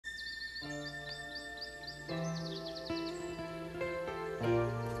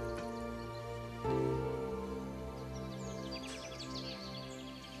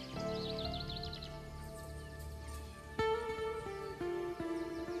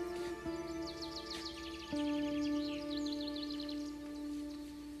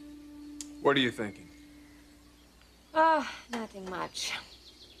What are you thinking? Oh, nothing much.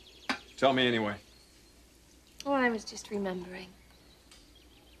 Tell me anyway. Oh, I was just remembering.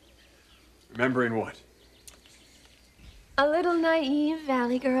 Remembering what? A little naive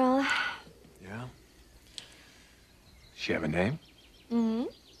valley girl. Yeah? She have a name? Mm-hmm.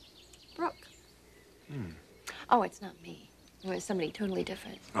 Brooke. Hmm. Oh, it's not me. It was somebody totally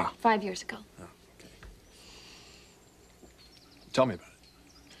different. Ah. 5 years ago. Oh, okay. Tell me about it.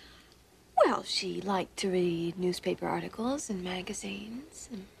 Well, she liked to read newspaper articles and magazines.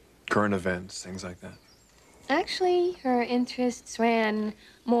 And Current events, things like that. actually, her interests ran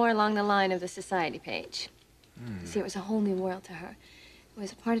more along the line of the society page. You see, it was a whole new world to her. It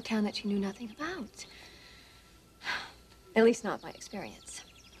was a part of town that she knew nothing about. At least not by experience.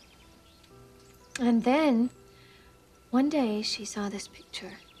 And then, one day, she saw this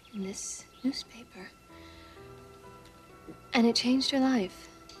picture in this newspaper. And it changed her life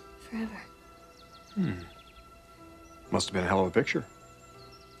forever. Must have been a hell of a picture.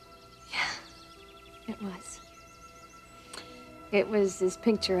 Yeah, it was. It was this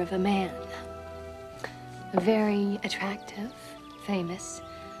picture of a man. A very attractive, famous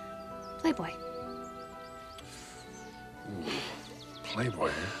playboy. Playboy,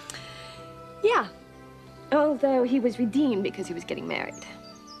 huh? Yeah. Although he was redeemed because he was getting married.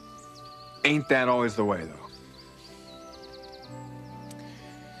 Ain't that always the way, though?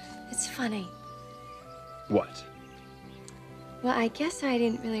 It's funny. What? Well, I guess I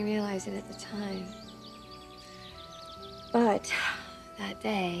didn't really realize it at the time. But that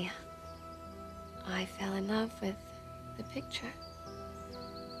day, I fell in love with the picture.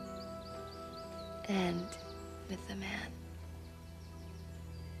 And with the man.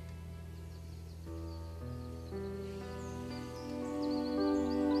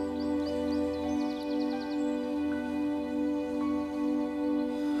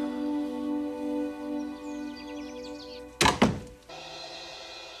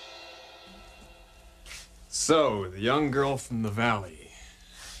 So, the young girl from the valley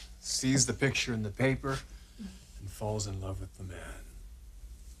sees the picture in the paper and falls in love with the man.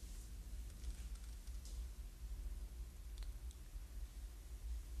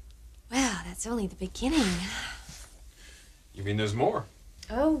 Well, that's only the beginning. You mean there's more?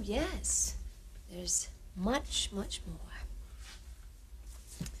 Oh, yes. There's much, much more.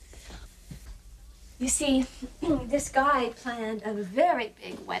 You see, this guy planned a very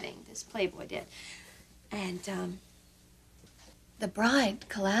big wedding, this playboy did. And, the bride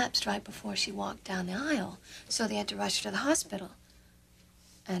collapsed right before she walked down the aisle, so they had to rush her to the hospital.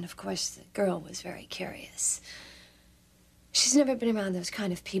 And, of course, the girl was very curious. She's never been around those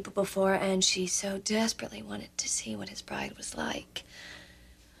kind of people before, and she so desperately wanted to see what his bride was like.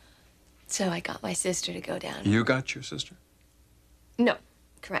 So I got my sister to go down. You got your sister? No,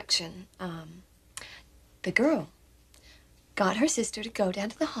 correction. The girl got her sister to go down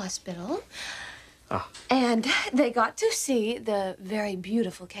to the hospital. Ah. And they got to see the very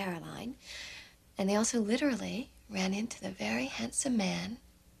beautiful Caroline. And they also literally ran into the very handsome man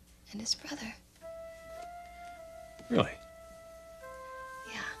and his brother. Really?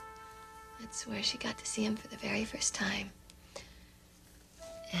 Yeah. That's where she got to see him for the very first time.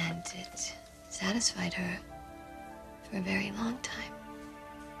 And it satisfied her for a very long time.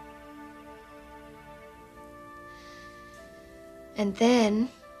 And then,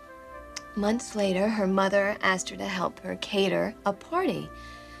 months later, her mother asked her to help her cater a party.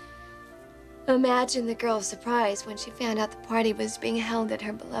 Imagine the girl's surprise when she found out the party was being held at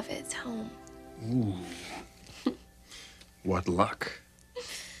her beloved's home. Ooh. What luck.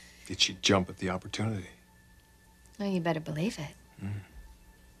 Did she jump at the opportunity? Oh, you better believe it.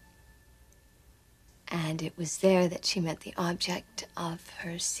 And it was there that she met the object of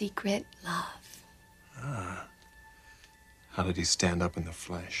her secret love. Ah. How did he stand up in the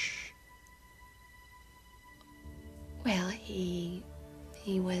flesh? Well, he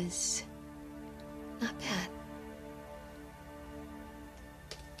was not bad.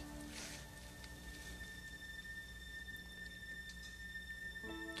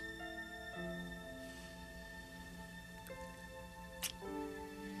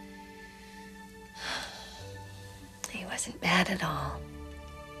 He wasn't bad at all.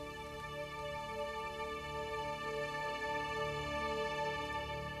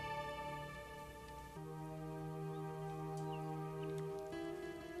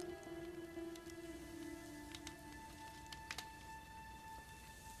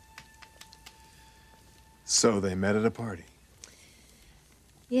 So they met at a party.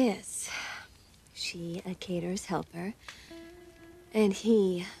 Yes. She, a caterer's helper, and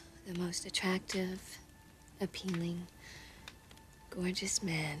he, the most attractive, appealing, gorgeous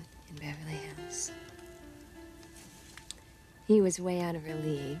man in Beverly Hills. He was way out of her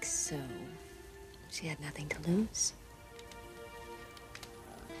league, so she had nothing to lose.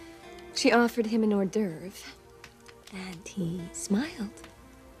 She offered him an hors d'oeuvre, and he smiled.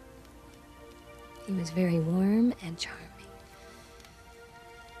 He was very warm and charming.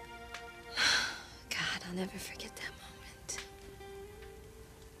 God, I'll never forget that moment.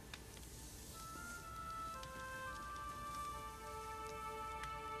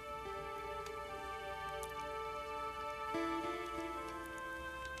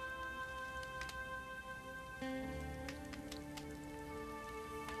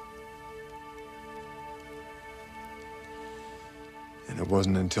 And it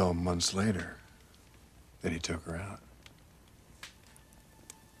wasn't until months later that he took her out.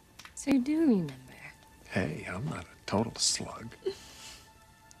 So you do remember? Hey, I'm not a total slug.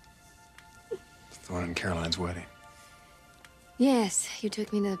 The one in Caroline's wedding. Yes, you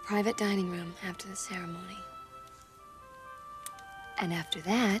took me to the private dining room after the ceremony. And after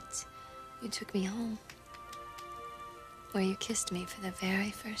that, you took me home, where you kissed me for the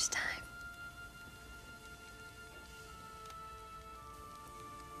very first time.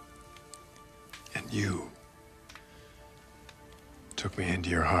 And you took me into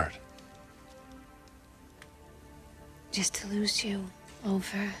your heart. Just to lose you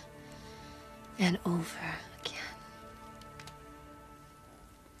over and over again.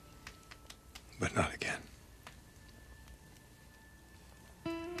 But not again.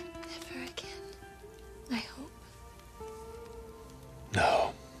 Never again, I hope.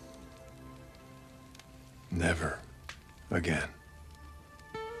 No. Never again.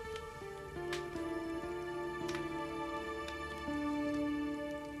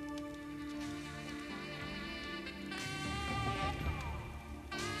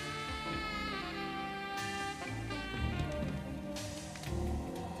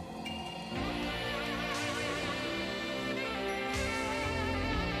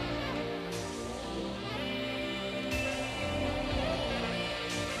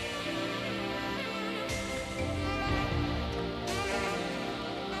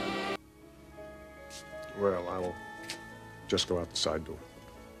 Well, I'll just go out the side door.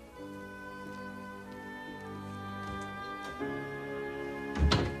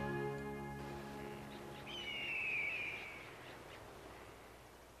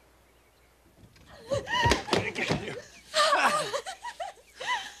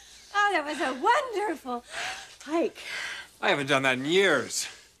 Oh, that was a wonderful hike. I haven't done that in years.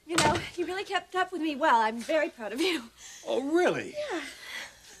 You know, you really kept up with me well. I'm very proud of you. Oh, really? Yeah.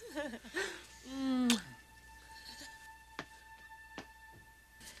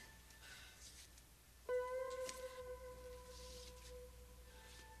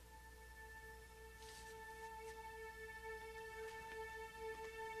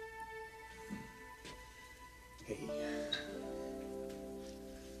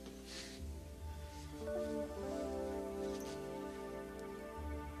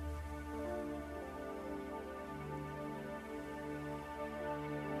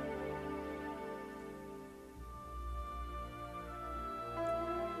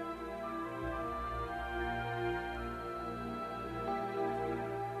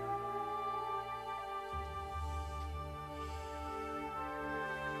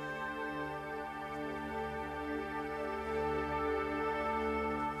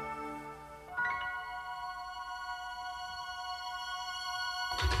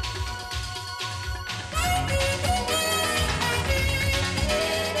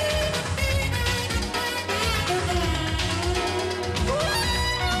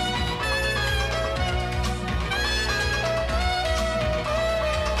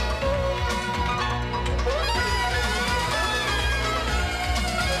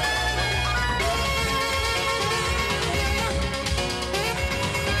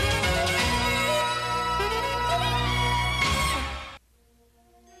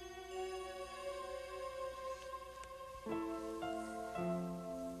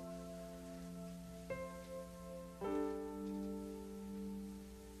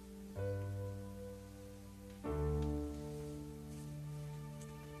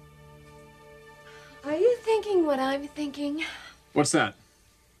 Are you thinking what I'm thinking? What's that?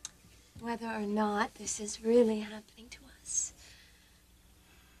 Whether or not this is really happening to us.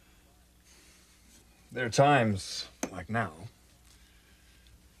 There are times, like now,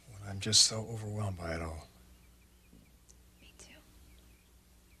 when I'm just so overwhelmed by it all. Me too.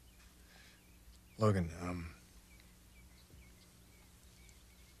 Logan,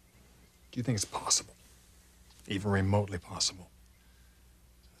 do you think it's possible, even remotely possible,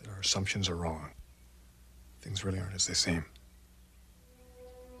 that our assumptions are wrong? Things really aren't as they seem.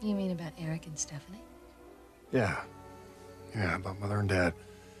 You mean about Eric and Stephanie? Yeah. Yeah, about Mother and Dad.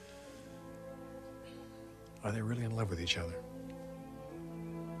 Are they really in love with each other?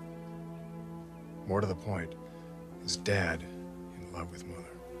 More to the point, is Dad in love with Mother?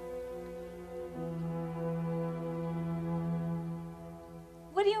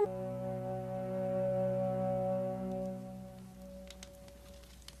 What do you...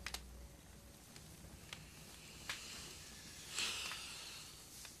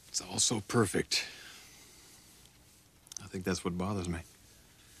 It's all so perfect. I think that's what bothers me.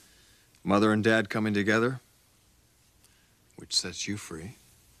 Mother and Dad coming together, which sets you free.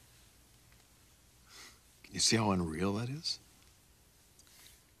 Can you see how unreal that is?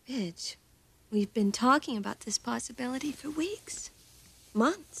 Ridge, we've been talking about this possibility for weeks,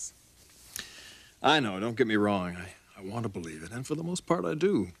 months. I know, don't get me wrong. I want to believe it, and for the most part, I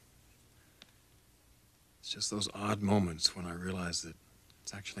do. It's just those odd moments when I realize that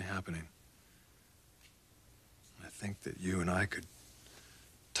it's actually happening. I think that you and I could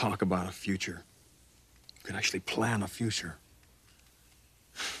talk about a future. We could actually plan a future.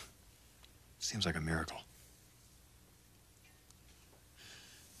 Seems like a miracle.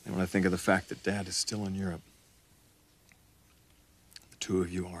 And when I think of the fact that Dad is still in Europe, the two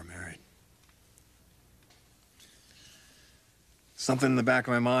of you are married. Something in the back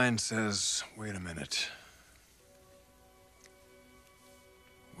of my mind says, wait a minute.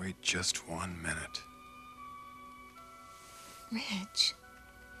 Wait just 1 minute. Ridge,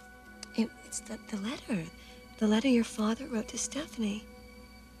 it's the letter. The letter your father wrote to Stephanie.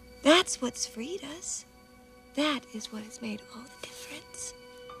 That's what's freed us. That is what has made all the difference.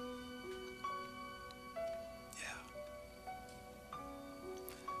 Yeah.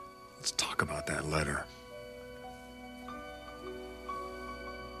 Let's talk about that letter.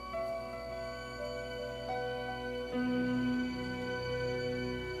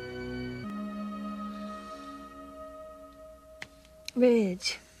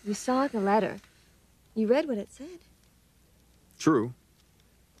 Ridge, you saw the letter. You read what it said. True.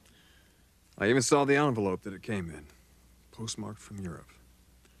 I even saw the envelope that it came in. Postmarked from Europe.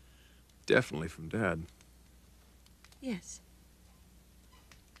 Definitely from Dad. Yes.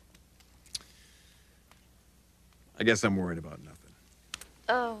 I guess I'm worried about nothing.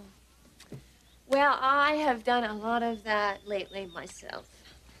 Oh. Well, I have done a lot of that lately myself.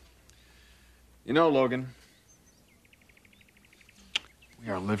 You know, Logan, we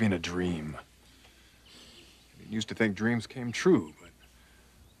are living a dream. I used to think dreams came true, but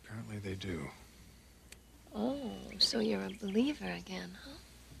apparently they do. Oh, so you're a believer again, huh?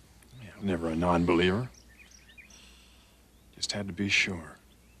 Yeah, I'm never a non-believer. Just had to be sure.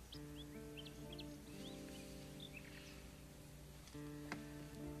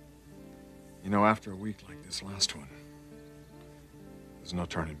 You know, after a week like this last one, there's no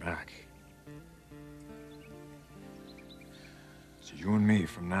turning back. It's you and me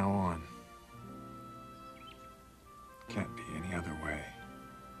from now on. Can't be any other way.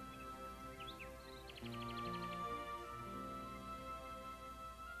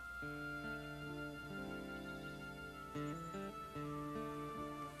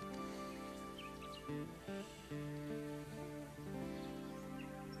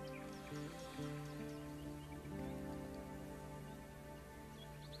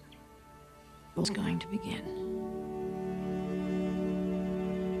 Is going to begin.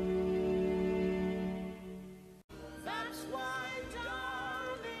 That's why,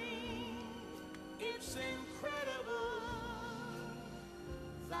 darling, it's incredible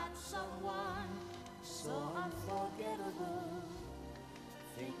that someone so unforgettable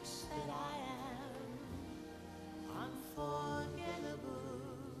thinks that I am unforgettable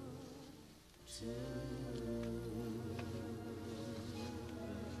too.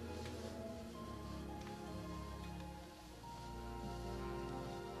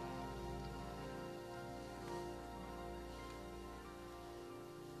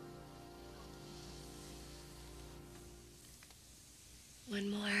 One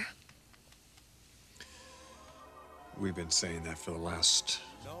more. We've been saying that for the last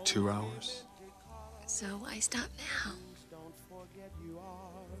 2 hours. So I stop now. Don't forget you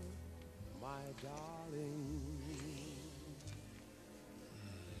are my darling.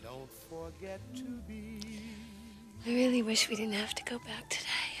 Don't forget to be I really wish we didn't have to go back today.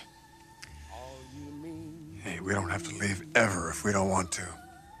 all you mean. Hey, we don't have to leave ever if we don't want to.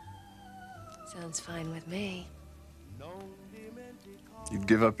 Sounds fine with me. You'd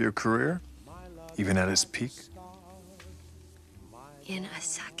give up your career, even at its peak? In a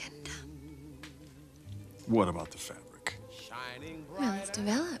second. What about the fabric? Shining Well, it's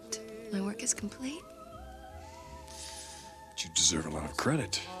developed. My work is complete. But you deserve a lot of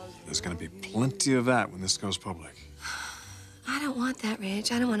credit. There's gonna be plenty of that when this goes public. I don't want that,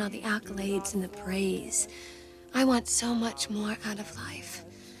 Ridge. I don't want all the accolades and the praise. I want so much more out of life.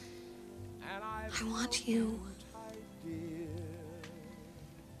 I want you.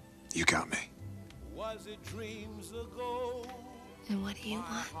 You got me. Was it dreams ago? And what do you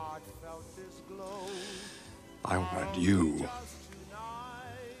want? Heart felt this glow. I want you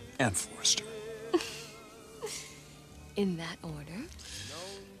and Forrester. In that order?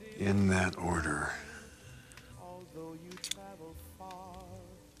 In that order. Although you travel far,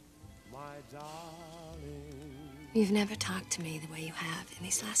 my darling. You've never talked to me the way you have in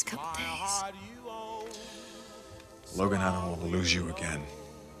these last couple My days. heart you own. Logan, I don't want to lose you again.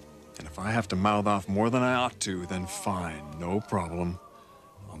 And if I have to mouth off more than I ought to, then fine, no problem.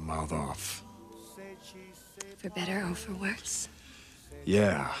 I'll mouth off. For better or for worse?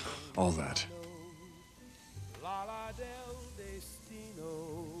 Yeah, all that. La la del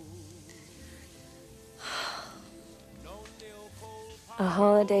destino. A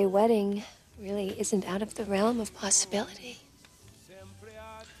holiday wedding really isn't out of the realm of possibility.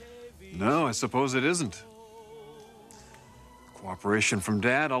 No, I suppose it isn't. Cooperation from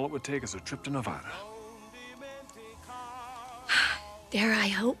Dad, all it would take is a trip to Nevada. Dare I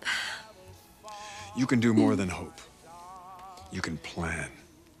hope? You can do more than hope. You can plan.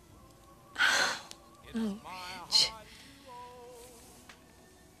 Oh, Ridge.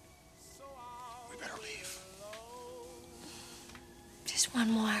 We better leave. Just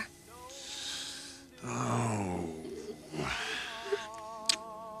one more. Oh.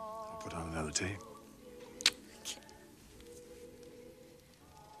 I'll put on another tape.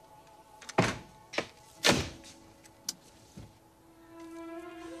 I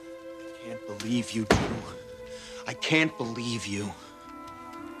can't believe you two. I can't believe you.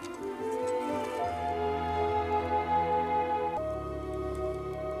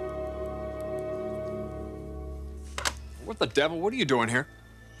 What the devil? What are you doing here?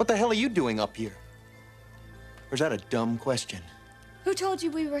 What the hell are you doing up here? Or is that a dumb question? Who told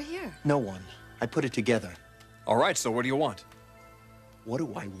you we were here? No one. I put it together. All right, so what do you want? What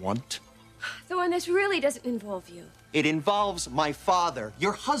do I want? Thorne, this really doesn't involve you. It involves my father,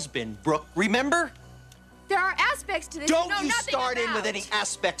 your husband, Brooke. Remember? There are aspects to this Don't know you nothing start in with about. any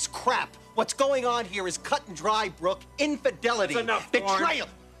aspects crap. What's going on here is cut and dry, Brooke. Infidelity. That's enough, Thorne. Betrayal.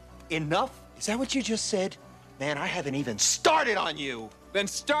 Enough? Is that what you just said? Man, I haven't even started on you. Then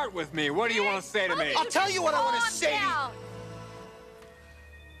start with me. What do you want to say to me? I'll tell you what I want to Calm say. down.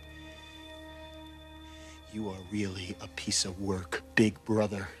 You are really a piece of work, big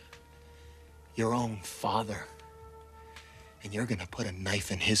brother. Your own father. And you're gonna put a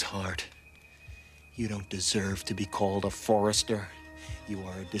knife in his heart. You don't deserve to be called a Forrester. You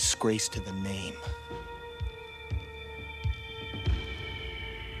are a disgrace to the name.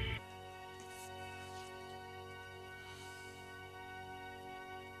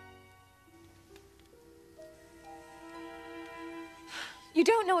 You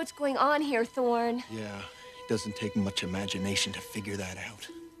don't know what's going on here, Thorne. Yeah, it doesn't take much imagination to figure that out.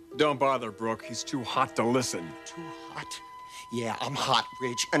 Don't bother, Brooke. He's too hot to listen. Too hot? Yeah, I'm hot,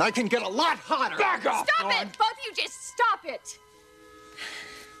 Ridge, and I can get a lot hotter. Back off, Stop Thorne. it! Both of you just stop it!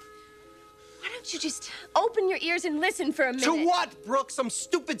 Why don't you just open your ears and listen for a minute? To what, Brooke? Some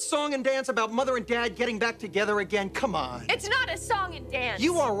stupid song and dance about Mother and Dad getting back together again? Come on. It's not a song and dance.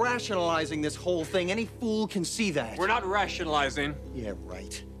 You are rationalizing this whole thing. Any fool can see that. We're not rationalizing. Yeah,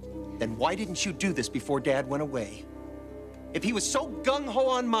 right. Then why didn't you do this before Dad went away? If he was so gung-ho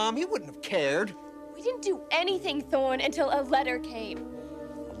on Mom, he wouldn't have cared. We didn't do anything, Thorne, until a letter came.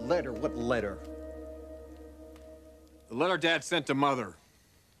 A letter? What letter? The letter Dad sent to Mother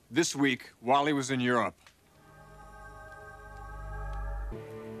this week while he was in Europe.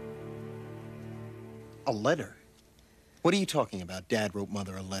 A letter? What are you talking about? Dad wrote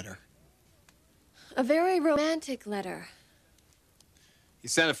Mother a letter. A very romantic letter. He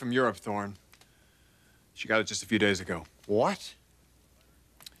sent it from Europe, Thorne. She got it just a few days ago. What?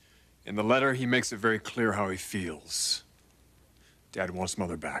 In the letter, he makes it very clear how he feels. Dad wants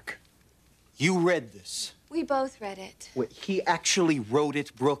Mother back. You read this? We both read it. Wait, he actually wrote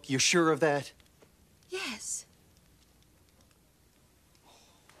it, Brooke? You're sure of that? Yes.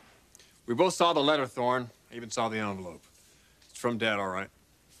 We both saw the letter, Thorne. I even saw the envelope. It's from Dad, all right.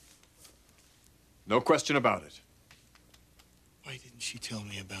 No question about it. Why didn't she tell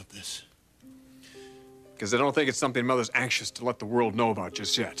me about this? Because I don't think it's something Mother's anxious to let the world know about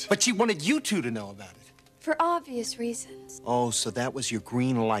just yet. But she wanted you two to know about it. For obvious reasons. Oh, so that was your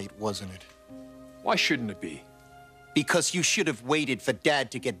green light, wasn't it? Why shouldn't it be? Because you should have waited for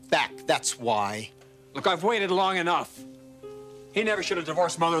Dad to get back, that's why. Look, I've waited long enough. He never should have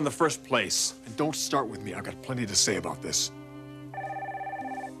divorced Mother in the first place. And don't start with me. I've got plenty to say about this.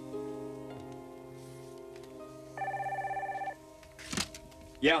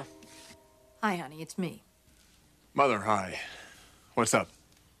 Yeah? Hi, honey, it's me. Mother, hi. What's up?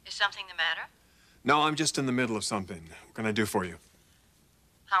 Is something the matter? No, I'm just in the middle of something. What can I do for you?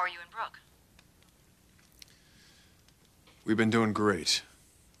 How are you and Brooke? We've been doing great.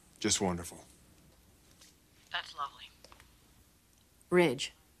 Just wonderful. That's lovely.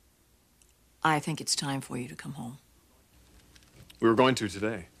 Ridge, I think it's time for you to come home. We were going to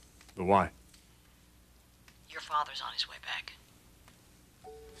today. But why? Your father's on his way back.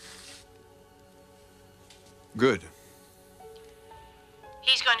 Good.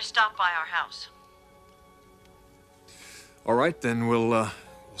 He's going to stop by our house. All right, then we'll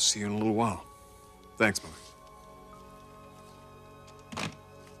see you in a little while. Thanks, Mother.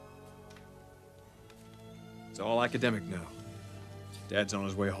 It's all academic now. Dad's on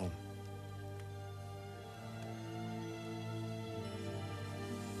his way home.